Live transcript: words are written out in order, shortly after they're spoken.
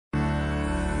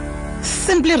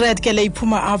Simply Red ke le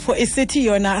iphuma apho isithi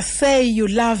yona say you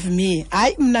love me.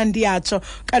 Hayi mna ndiyatsho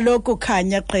kaloku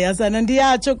khanya Gqiyazana,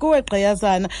 ndiyatsho kuwe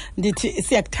Gqiyazana ndithi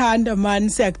siyakuthanda man,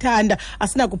 siyakuthanda,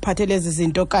 asinakuphathela ezi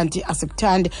zinto kanti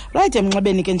asikuthandi. Right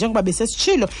emnxebeni ke njengoba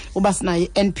besesitshilo uba sinayo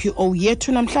NPO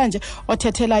yethu namhlanje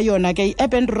othethela yona ke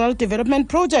i-Urban Rural Development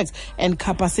Projects and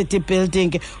Capacity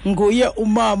Building nguye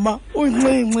umama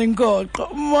uNcinci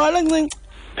Ngoqo. Molo Ncinci.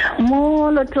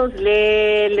 Molo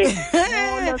Thozilele.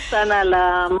 Molo sana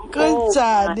lam.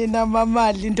 Kunjani na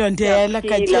mama Lindondela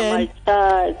katheni?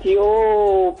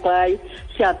 Oh bye.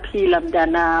 Siyaphila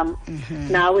mntanami.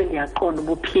 Nawe ngiyaqonda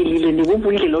ubuphilile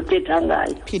nikubundlela othetha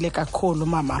ngayo. Phile kakhulu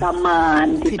mama.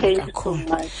 Kamandi, thank you so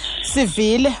much.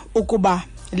 Sivile ukuba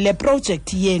le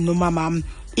project yenu mama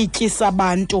ityisa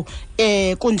abantu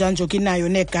kunjanjo kinayo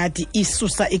negadi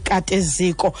isusa ikati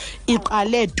eziko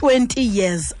iqale 20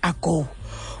 years ago.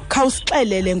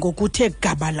 Khawusixelele ngokuthe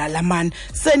gabalala man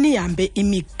senihambe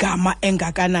imigama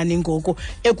engakanani ngoku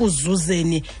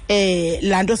ekuzuzeni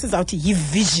lanto sizawuthi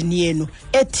yivision yenu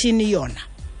ethini yona.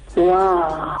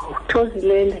 Wow,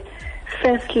 Thozilele,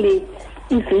 firstly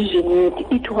ivision yethu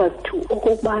it was to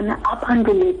okubana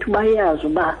abantu bethu bayazi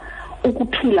uba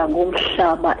ukuphila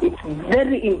ngomhlaba it's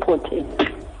very important.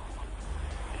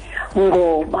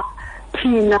 Ngoba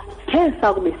thina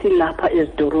thesa kube silapha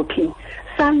ezidorophini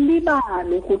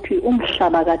salibala ukuthi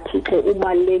umhlaba kaThixo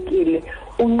ubalekile,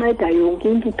 unceda yonke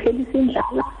into, uphelisa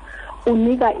indlala,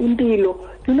 unika impilo.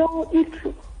 You know, if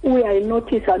we are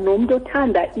notice nomuntu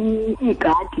othanda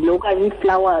igadi lokanye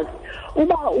iflowers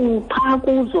uba upha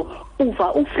kuzo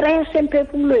uva ufresh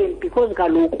emphefumulweni because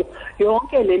kaloku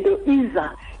yonke lento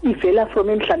iza ivela from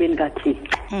emhlabeni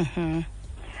kaThixo.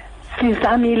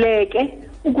 Sizamile ke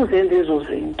ukuzenza ezo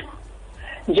zinto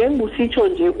njengositsho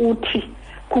nje uthi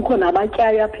kukho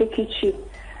nabatyaya apha ekitchen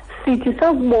sithi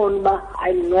sakubona uba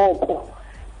ayinoko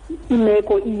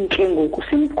imeko intle ngoku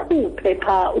simkhuphe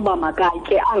pha uba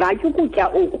makatye angatyi ukutya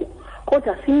oku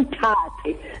kodwa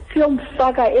simthathe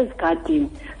siyomfaka ezigadini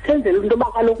senzele into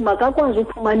yoba kaloku makakwazi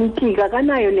ukufumana itika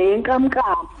kanayo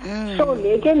neyenkamnkam. So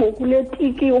le ke ngoku le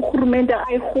tiki urhulumente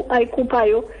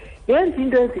ayikhuphayo yenza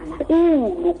into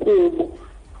ezinkulu kubo.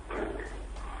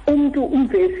 Umntu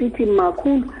umvesithi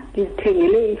makhulu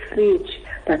ndizithengele ifridge,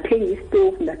 ndathenga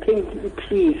istove, ndathenga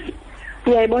i-TV.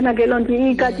 Uyayibona ke loo nto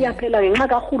ikati yaphela ngenxa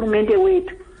karhulumente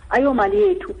wethu, ayomali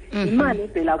yethu, imali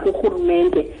evela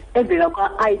kurhulumente, evela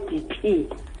kwa-IDP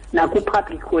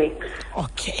naku-Public Works.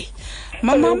 Okay.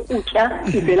 Mama ukutya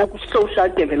ivela ku-social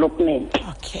development.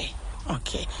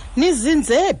 Okay.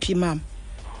 Nizinze phi mama?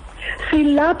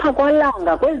 Silapha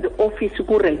kwalanga kwezi office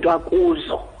kuredwa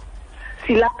kuzo.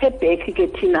 Silapha eBack ke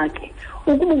thina ke.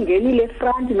 Ukuba ungenile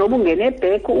front noba ungene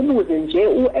eBack ubuze nje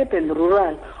u-Urban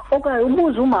Rural okanye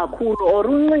ubuze umakhulu or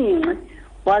uNcinci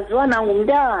waziwa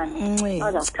nangumntana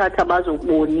bazakuthatha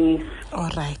bazokubonisa.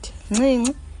 Alright.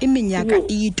 Ncinci iminyaka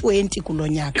iyi-20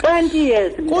 kulonyaka. 20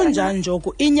 years. Kunjani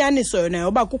njoku inyaniso yona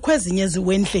yoba kukho ezinye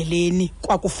ziwendleleni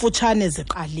kwakufutshane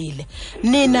ziqalile.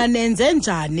 Nina nenze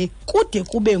njani kude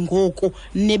kube ngoku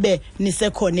nibe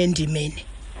nisekhona endimeni?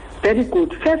 Very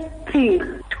good. First thing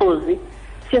Thozi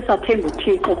siyasathenga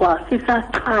uThixo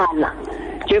kwasisaqala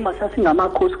njengoba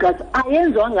sasingamakhosikazi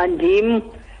ayenziwanga ndim.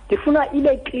 Ndifuna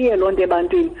ibe clear loo nto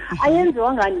ebantwini,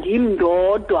 ayenziwanga ndim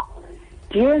ndodwa,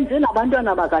 ndiyenze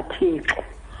nabantwana bakaThixo.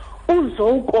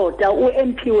 Uzowukota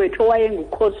u-MP wethu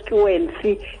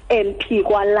owayengu-constituency MP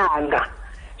kwalanga,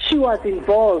 she was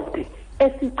involved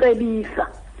esicebisa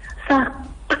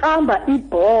saqamba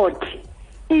iboard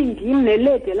indim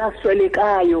nelede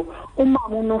laswelekayo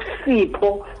umama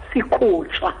uNosipho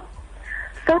Sikhutshwa.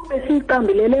 Sabe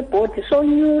siqambile le board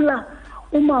sonyula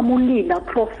umama uLina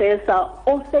professor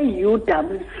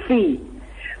ose-UWC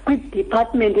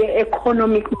kwi-Department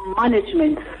ye-Economic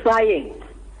Management Science.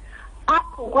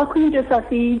 Apho kwakho into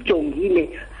esasiyijongile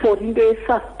for into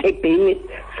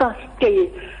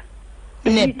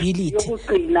sustainability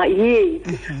yokugcina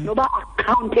noba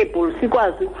accountable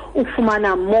sikwazi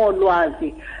ukufumana more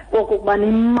lwazi okokubana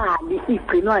imali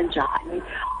igcinwa njani.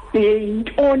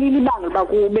 Yintoni libanga uba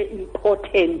kube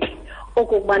important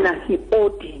okokubana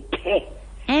si-audite.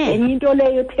 Enye into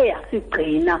leyo ethe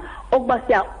yasigcina okuba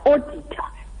siya-audita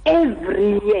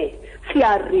every year,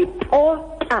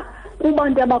 siyaripota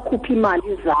kubantu abakhupha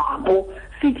imali zabo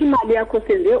sithi imali yakho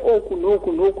senze oku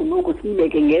noku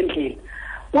siyibeke ngendlela.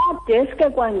 Kwadeske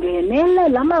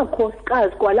kwangenelela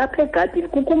amakhosikazi kwalapha egadini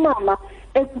kukumama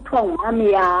ekuthiwa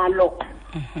ngumamyalo.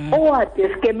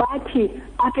 Owadeske bathi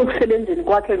apha ekusebenzeni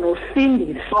kwakhe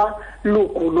noSindiswa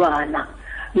Lugulwana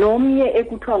nomnye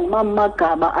ekuthiwa ngumama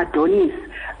Magaba Adonis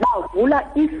bavula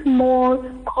i-small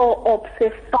co-op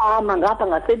sefama ngapha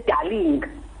ngaseDarling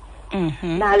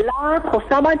nalapho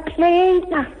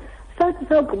sabatrainer sathi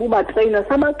sawugqiba ubatrainer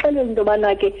sabaxelela into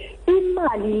yobana ke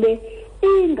imali le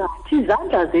ingathi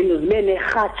izandla zenu zibe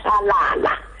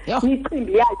nerhatshalala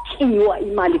nicimbi yatyiwa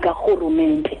imali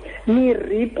karhulumente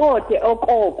niripote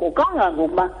okoko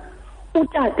kangangokuba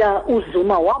utata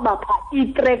uZuma wabapha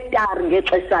itrektari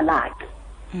ngexesha lakhe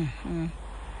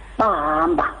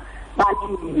bahamba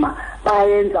balima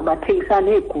bayenza bathengisa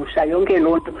neegusha yonke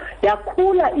loo nto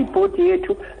yakhula ibhodi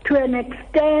yethu to an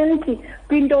extent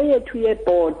kwinto yethu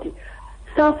yebhodi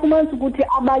safumanisa ukuthi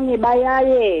abanye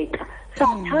bayayeka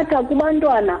sathatha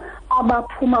kubantwana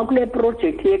abaphuma kule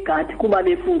project yegadi kuba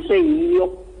befundiswe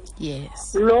yiyo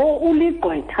lo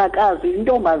uligqwethakazi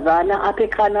intombazana apha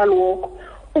eCanal Walk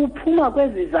uphuma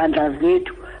kwezi zandla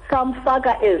zethu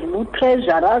samfaka as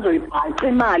treasurer azoyibhaca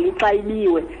imali xa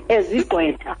ibiwe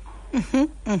ezigqwetha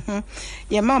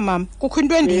mama kukho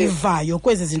into endiyivayo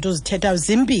kwezi zinto zithetha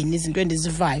zimbini izinto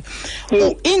endizivayo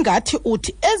ingathi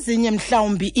uthi ezinye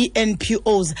mhlawumbi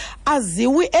ii-NPOs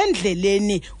aziwi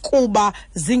endleleni kuba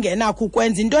zingenakho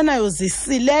ukwenza into nayo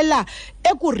zisilela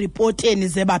ekuripoteni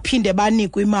ze baphinde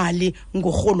banikwe imali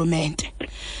ngurhulumente.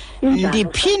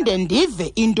 Ndiphinde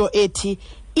ndive into ethi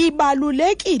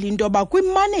ibalulekile into yoba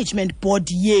kwi-management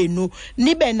board yenu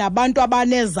nibe nabantu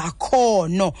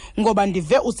abanezakhono ngoba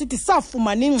ndive usithi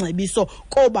safumana ingcebiso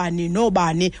kobani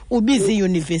nobani ubiza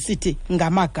iyunivesithi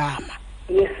ngamagama.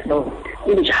 Yes Lord,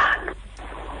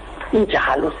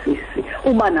 injalo sisi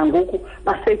uba nangoku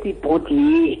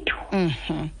basekwibhodi yethu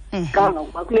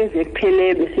kangangokuba kulezi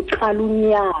ekuphelele siqala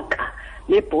unyaka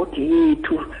nebhodi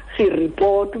yethu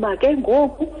siripota uba ke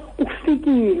ngoku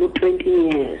ufikile u-20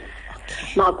 years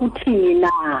makuthini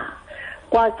na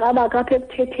kwacaba kapha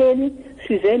ekuthetheni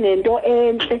size nento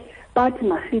entle bathi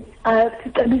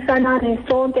masicebisana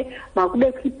sonke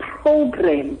makubekho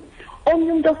iprogram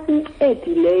omnye umuntu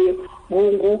osincedileyo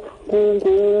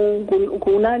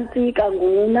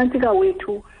ngunantsika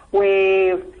wethu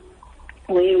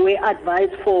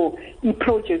we-advice for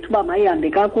i-project uba mayihambe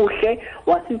kakuhle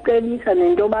wasicebisa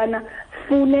nento yobana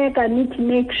funeka nithi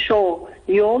make sure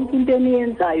yonke into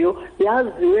eniyenzayo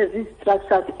yaziwe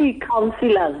zi-structures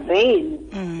ii-councillors zenu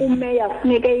umeya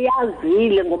funeke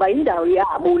yazile ngoba indawo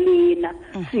yabo lena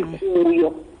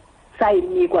sikuyo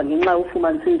sayinikwa ngenxa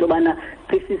yofumanisa into yobana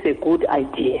this is a good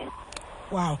idea.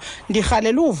 Wow,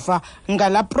 ndirhalela uva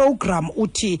ngala program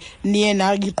uthi niye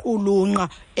nayiqulunqa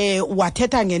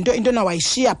wathetha ngento into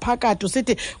nawayishiya phakathi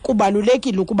usithi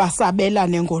kubalulekile ukuba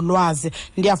sabelane ngolwazi.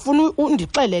 Ndiyafuna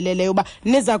undixelelele uba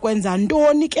niza kwenza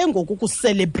ntoni ke ngoku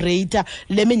kucelebrate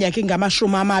le minyaka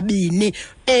ingama-20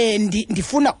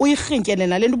 ndifuna uyirhinkele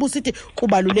nalento ubusithi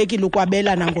kubalulekile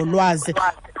ukwabelana ngolwazi.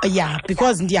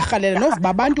 Because ndiyarhalela nova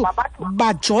abantu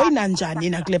bajoyina njani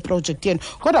na kule project yenu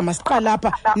kodwa masiqala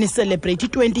apha ni celebrate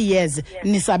 20 years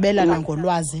nisabelana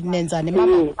ngolwazi nenzani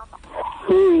mama?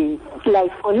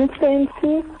 Like for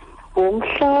instance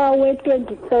ngomhla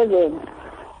we-27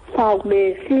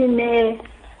 sakube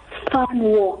sine-fun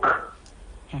walk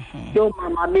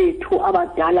yoomama bethu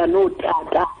abadala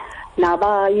nootata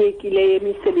nabayekileyo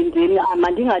emisebenzini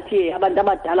mandingathi abantu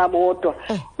abadala bodwa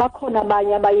bakhona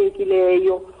abanye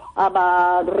abayekileyo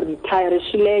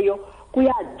abaretirishileyo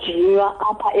kuyajinywa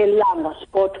apha eLanga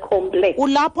Sport Complex.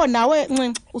 Ulapho nawe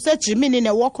ncinci usejimini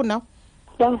newalk nawe?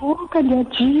 Ndiyavuka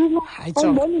ndiyajima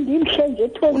awuboni ndimhle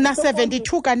nje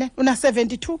una-72 kane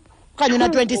una-72 kanye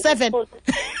una-27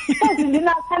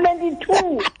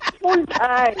 ndina-72 full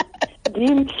time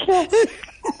ndimhle.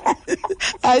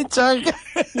 Ayijoke.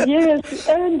 Yes,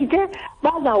 and ke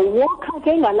bazawuwalka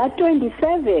ke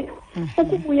ngala-27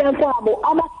 ukubuya kwabo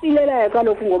abasilelayo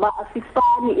kaloku ngoba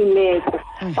asifani imeko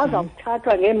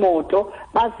bazawuthathwa ngemoto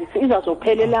bazise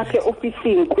izazophelela apha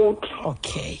eofisini kuthi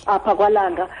apha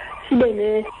kwaLanga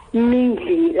sibe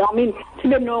nemingli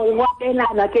sibe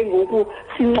nokwabelana ke ngoku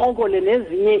sincokole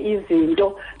nezinye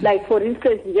izinto like for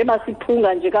instance njengoba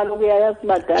siphunga nje kaloku uyayazi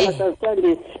badala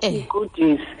sasithande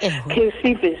i-goodies ke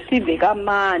sive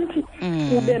kamandi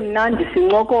kube mnandi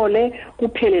sincokole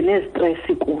kuphele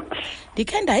nezistresi kuthi.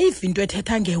 Ndikhe ndayiva into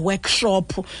ethetha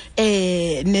nge-workshop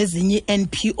nezinye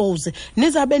NPOs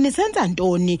nizabe nisenza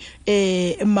ntoni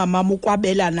mama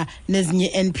ukwabelana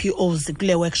nezinye NPOs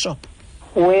kule workshop?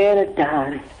 Well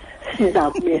done.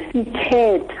 Siza kube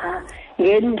sithetha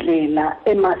ngendlela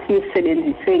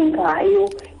emasiyisebenzise ngayo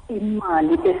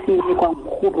imali esinikwa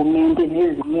ngurhulumente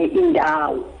nezinye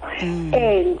indawo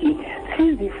and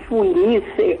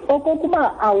sizifundise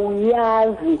okokuba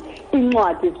awuyazi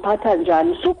incwadi ziphatha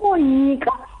njani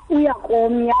sukoyika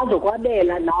uyakomnye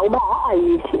azokwabela nawe uba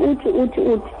hayithi uthi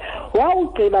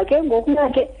wawugqiba ke ngokuya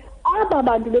ke aba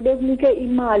bantu bebekunike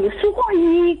imali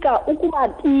sukoyika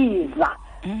ukubabiza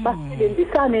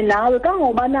basebenzisane nawe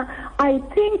kangobana I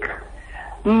think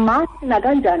masina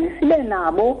kanjani sibe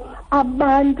nabo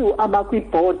abantu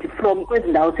abakwi-board from kwezi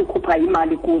ndawo sikhupha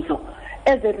imali kuzo.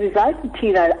 As a result,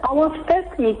 thina our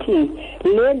first meeting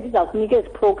le ndiza kunika ezi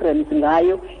programs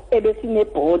ngayo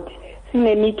ebesine-board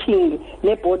sine-meeting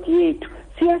ne-board yethu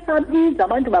siye sabiza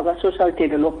abantu bakwa-social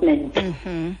development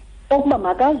okuba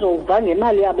makazova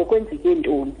ngemali yabo kwenzeke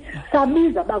ntoni.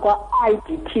 Sabiza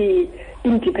bakwa-IDT,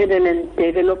 Independent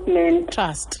Development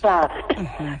Trust.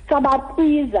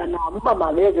 Sababiza nabo uba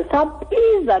mabeze,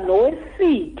 sabiza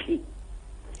nowesithi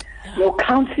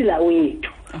no-councillor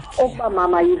wethu okuba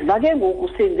mama yiva ke ngoku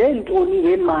senze ntoni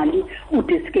ngemali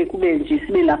ude sike kube nje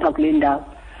sibe lapha kule ndawo.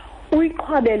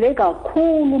 Uyiqhwabele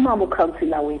kakhulu mama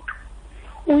ucouncillor wethu,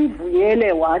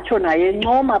 uyivuyele watsho naye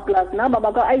encoma plus naba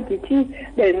bakwa-IDT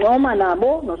bencoma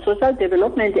nabo no-social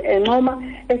development encoma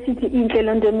esithi inhle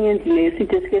lento eniyenzileyo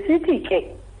sithi sike sithi ke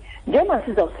njengoba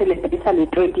sizawuselebrisa le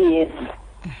 20 years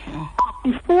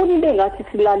asifuni bengathi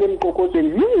silale emqokozweni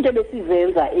zinto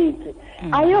besizenza ezi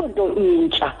ayonto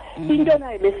intsha into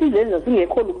nayo besizenza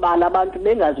singekho lubala abantu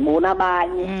bengazibona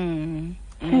abanye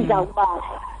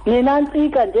sizawubasa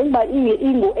nenantsika njengoba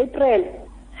ingu-April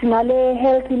sinale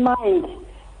healthy mind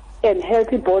and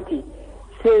healthy body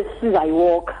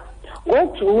sizayiwalka.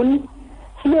 NgoJuni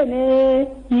sibe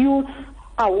ne-youth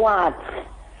awards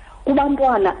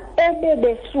kubantwana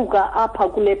ebebesuka apha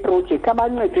kule project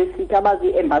abancedwe sithi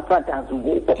abazi-ambassadors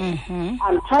ngoku.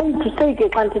 I'm trying to say ke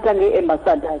xa ndithetha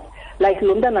ngee-ambassadors like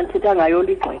lo mntana ndithetha ngayo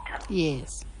ligqwetha.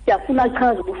 Yes. Ndiyafuna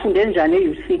chaza ufunde njani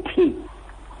e-UCT,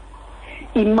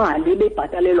 imali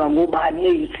bebhatalelwa ngobani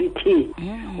e-UCT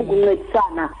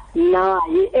ukuncedisana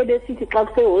naye ebesithi xa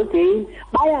kuseholideyini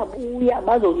bayabuya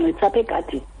bazoncedisa apha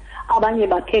egadini, abanye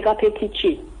bapheka apha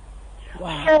ekitchen.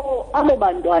 So abo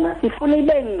bantwana sifuna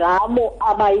ibe ngabo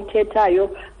abayithethayo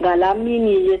ngalaa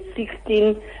mini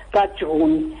ye-16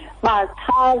 kaJuni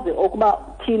bachaze ukuba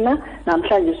thina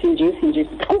namhlanje sinje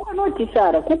kukho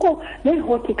nootishara, kukho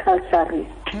nee-horticulturist,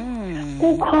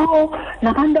 kukho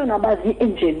nabantwana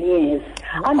bazi-engineers.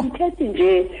 Andithethi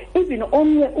nje even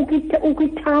omnye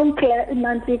ukwi-town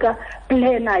nantsika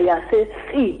planner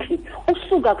yasesithi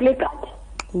usuka kule gadi.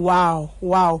 Wow,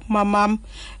 mamam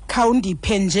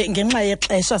khawundiphe nje ngenxa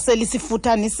yexesha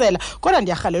selisifuthanisela kodwa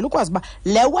ndiyarhalela ukwazi uba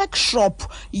le workshop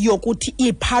yokuthi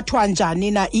iphathwa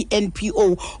njani na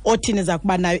i-NPO othi niza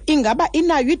kuba nayo ingaba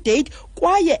inayo idate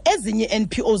kwaye ezinye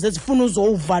NPOs ezifuna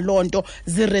uzowuva loo nto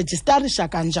zirejistarisha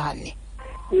kanjani?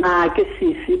 Ke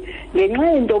sisi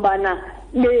ngenxa yento yobana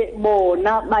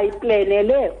bona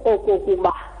bayiplanele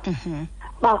okokuba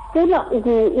bafuna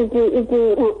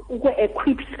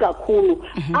uku-equips kakhulu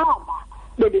aba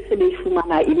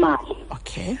bebesebeyifumana imali.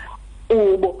 Okay.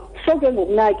 Ubo so ke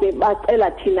ngokunake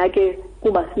bacela thina ke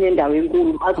kuba sinendawo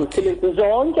enkulu bazosebenzisa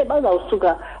zonke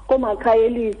bazawusuka komakhaya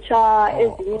elitsha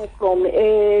ezinye from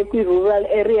kwi-rural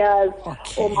areas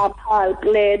omapal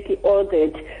plate all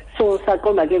that. So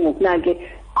saqonda ke ngokunake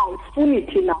awufuni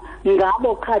thina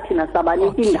ngabo khathina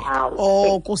sabaniki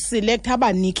indawo kuselect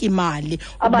abaniki imali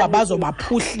ukuba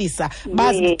bazobaphuhlisa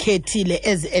bazikhethile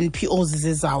ezi NPOs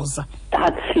zezawuza.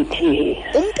 That's it.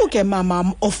 Umntu ke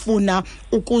mamam ofuna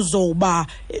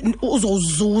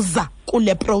uzozuza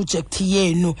kule project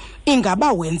yenu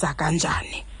ingaba wenza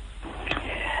kanjani?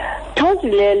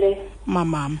 Thozilele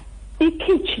mamam,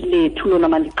 ikitchen lethu lona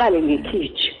mandiqale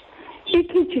ngekitchen.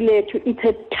 Ikitchen lethu it's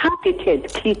a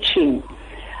targeted kitchen.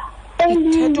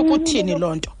 Ithetha ukuthini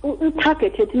loo nto?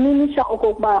 I-targeted minisha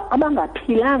okokuba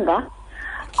abangaphilanga,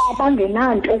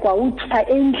 abangenanto kwawutya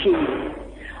endlini,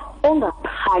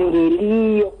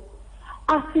 ongaphangeliyo.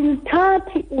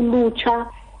 Asilithathi ulutsha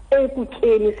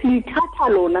ekutyeni, silithatha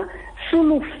lona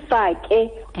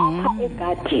silufake apha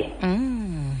egadini.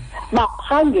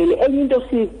 Baphangele enye into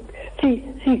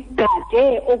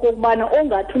sigade okokubana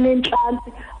ongathi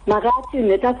unentlantsi makathi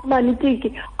nethi afumane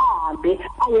itiki ahambe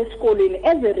aye esikolweni.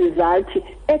 As a result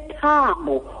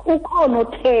ethambo ukhona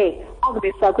othe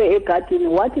akubesakwe egadini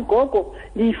wathi gogo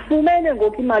ndiyifumene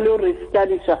ngoku imali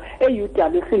yorejistarisha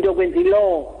e-UWC into yokwenza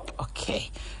ilaw.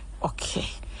 Okay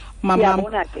mama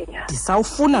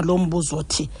ndisawufuna lo mbuzo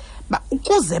othi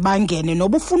ukuze bangene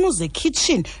nobufuna uze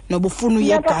kitchen nobufuna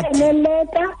uye egadini.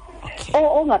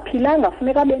 Ongaphilanga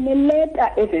funeka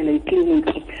beneleta evele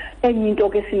ikliniki. Enye into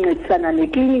ke sincedisana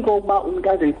nekliniki ukuba umntu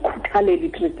azoyikhuthalela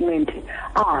itreatment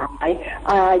ahambe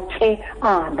atye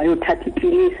ahambe ayothatha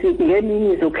ipilisi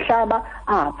ngemini zokuhlaba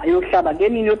ahambe ayohlaba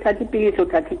ngemini yothatha ipilisi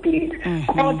othatha ipilisi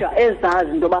kodwa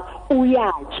ezazi into yoba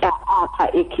uyatya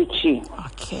apha ekitchen.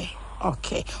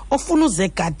 Okay. Ofuna uze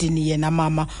egadini yena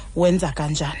mama wenza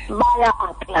kanjani? Baya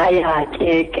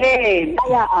aplya ke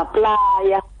baya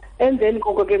aplya emveni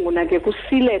koko ke ngona ke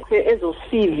kusilekwe ezo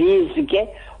CVs ke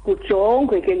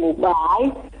kujongwe ke ngokuba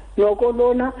hayi noko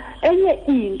lona enye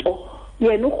into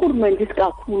yena urhulumente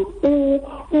isikakhulu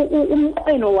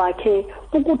umnqweno wakhe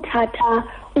ukuthatha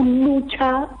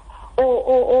ulutsha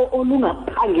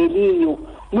olungaphangeliyo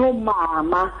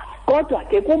nomama kodwa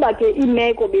ke kuba ke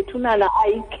imeko bethunana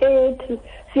ayikhethi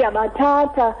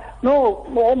siyabathatha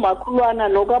noomakhulwana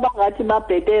nokwabangathi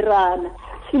babheterana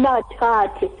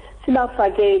sibathathe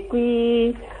sibafake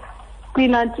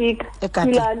kwinantsika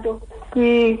kwilanto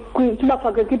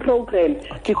sibafake kwi-program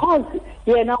because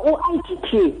yena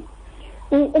u-IDT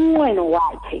umnqweno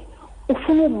wakhe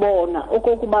ufuna ubona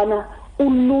okokubana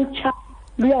ulutsha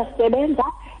luyasebenza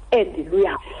and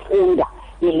luyafunda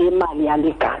yile mali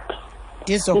yale gadi.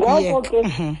 Ngoko ke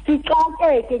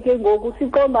sixakeke ke ngoku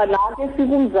siqomba nathi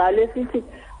sikumzali sithi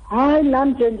hayi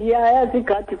nami nje ndiyayazi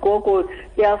igadi gogo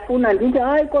yafuna ndithi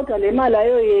hayi kodwa le mali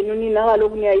ayo yenu nina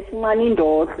kaloku niyayifumana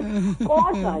indoda.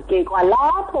 Kodwa ke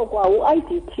kwalapho kwa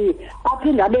u-IDT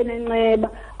aphinde abe nenceba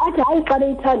athi hayi xa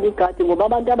beyithanda igadi ngoba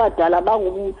abantu abadala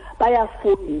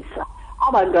bayafundisa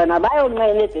abantwana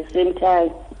bayonqena at the same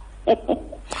time.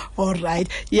 All right,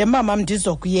 ye mama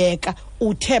ndizokuyeka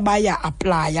uthe baya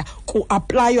applya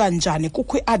ku-aplaywa njani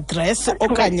kukho i-address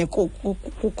okanye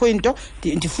kukho into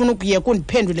ndifuna ukuyeka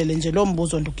undiphendulele nje lo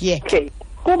mbuzo ndikuyeka. Okay,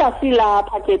 kuba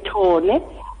silapha ke Thone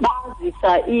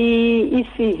bazisa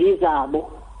i-CV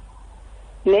zabo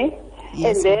ne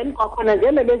and then kwakhona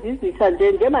njengoba bezizisa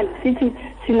njengoba ndisithi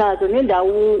sinazo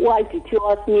nendawo u-IDT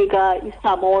wasinika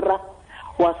iSamora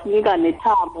wasinika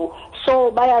neThambo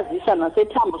so bayazisa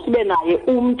naseThambo sibe naye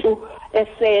umuntu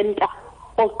esenta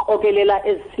oqokelela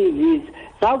ezi-CVs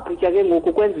zawugqitya ke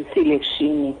ngoku kwenza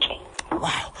i-selection ke. Wow,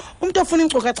 umuntu ofuna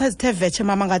iinkcukacha ezithe vetshe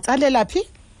mama ngatsalela phi?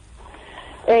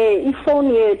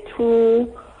 Ifoni yethu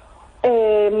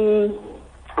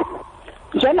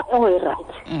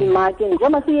right imake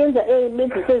njengoba siyenza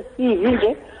bezise ezi-CV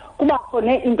nje kuba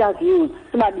khona interviews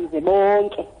sibabize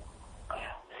bonke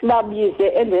sibabize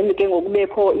and then ke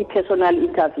ngokubekho i-personal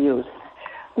interviews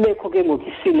kubekho ke ngoku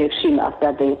i-selection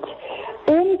after that.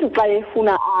 Umuntu xa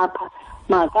efuna apha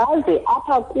makaze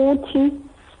apha kuthi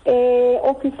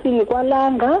ofisini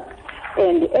kwaLanga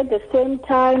and at the same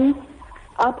time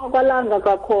apha kwaLanga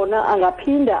kwakhona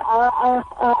angaphinda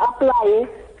applye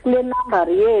kule number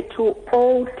yethu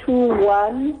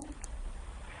 021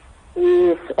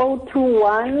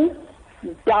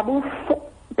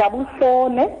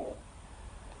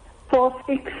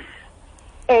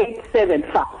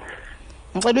 46875.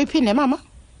 Ngicela uyiphinde mama.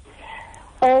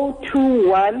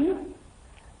 021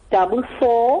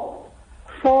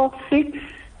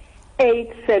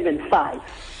 46875.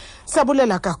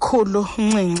 Sabulela kakhulu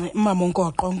Ncinci mama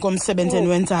Nkoqo ngomsebenzeni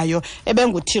wenzayo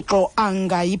ebenguThixo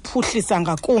angayiphuhlisa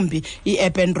ngakumbi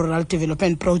i-Urban Rural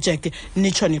Development Project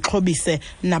nitsho nixhobise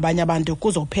nabanye abantu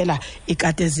kuzophela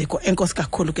ikateziko. Enkosi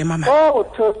kakhulu ke mama.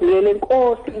 Thozilele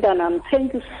Nkosi mntanami,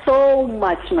 thank you so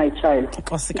much my child.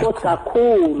 Enkosi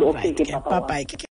kakhulu. Okay, bye bye.